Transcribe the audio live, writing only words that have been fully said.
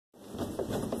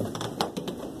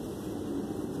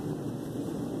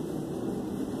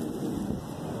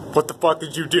What the fuck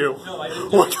did you do? No, I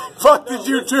didn't. What the fuck did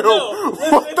you do? No,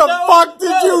 What the fuck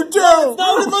did you do? That's not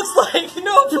what it looks like.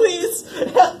 No, please.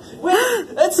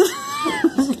 Wait, that's...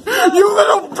 You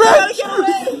little bitch!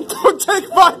 Don't take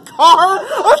my car!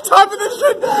 On top of this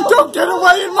shit, don't get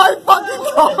away in my fucking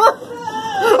car!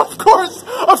 Of course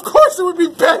it would be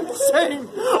Ben Sane!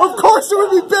 Of course it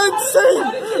would be Ben Sane!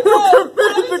 Who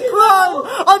committed the crime!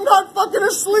 I'm not fucking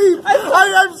asleep!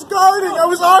 I was guarding! I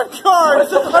was on guard!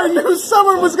 I knew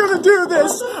someone was gonna do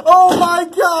this! Oh my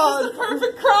god! It's the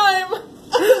perfect crime!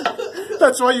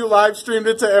 That's why you live streamed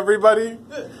it to everybody?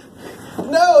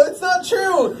 No, it's not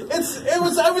true! I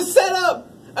was set up!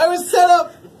 I was set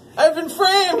up! I've been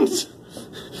framed!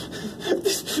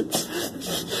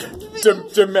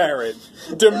 Demerit.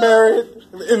 Demerit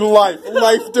in life.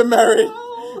 Life demerit.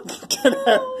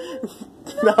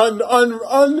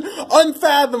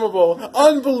 Unfathomable.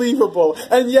 Unbelievable.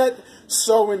 And yet,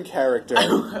 so in character.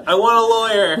 I want a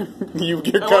lawyer.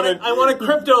 I want a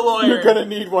crypto lawyer. You're gonna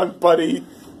need one, buddy.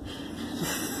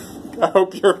 I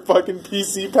hope your fucking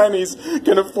PC pennies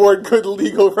can afford good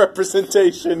legal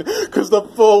representation, because the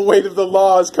full weight of the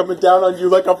law is coming down on you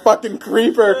like a fucking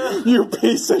creeper, you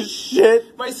piece of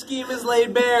shit. My scheme is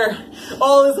laid bare.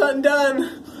 All is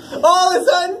undone. All is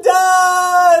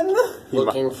undone.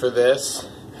 Looking for this?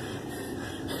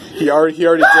 He already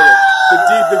did it.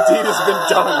 The deed has been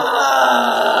done.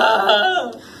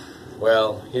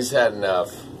 Well, he's had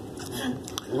enough.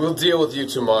 We'll deal with you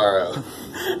tomorrow.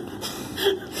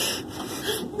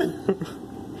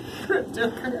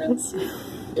 Cryptocurrency.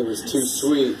 It was too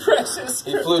sweet. Precious.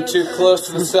 He flew too close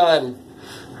to the sun.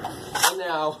 And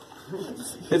now,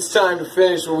 it's time to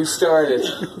finish what we started.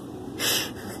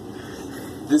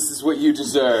 This is what you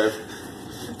deserve.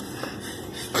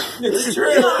 It's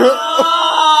true.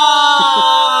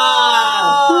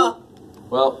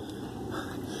 Well,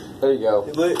 there you go.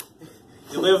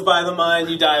 You live by the mind,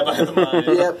 you die by the mind.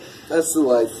 Yep, that's the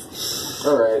life.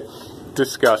 All right.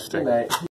 Disgusting. Good night.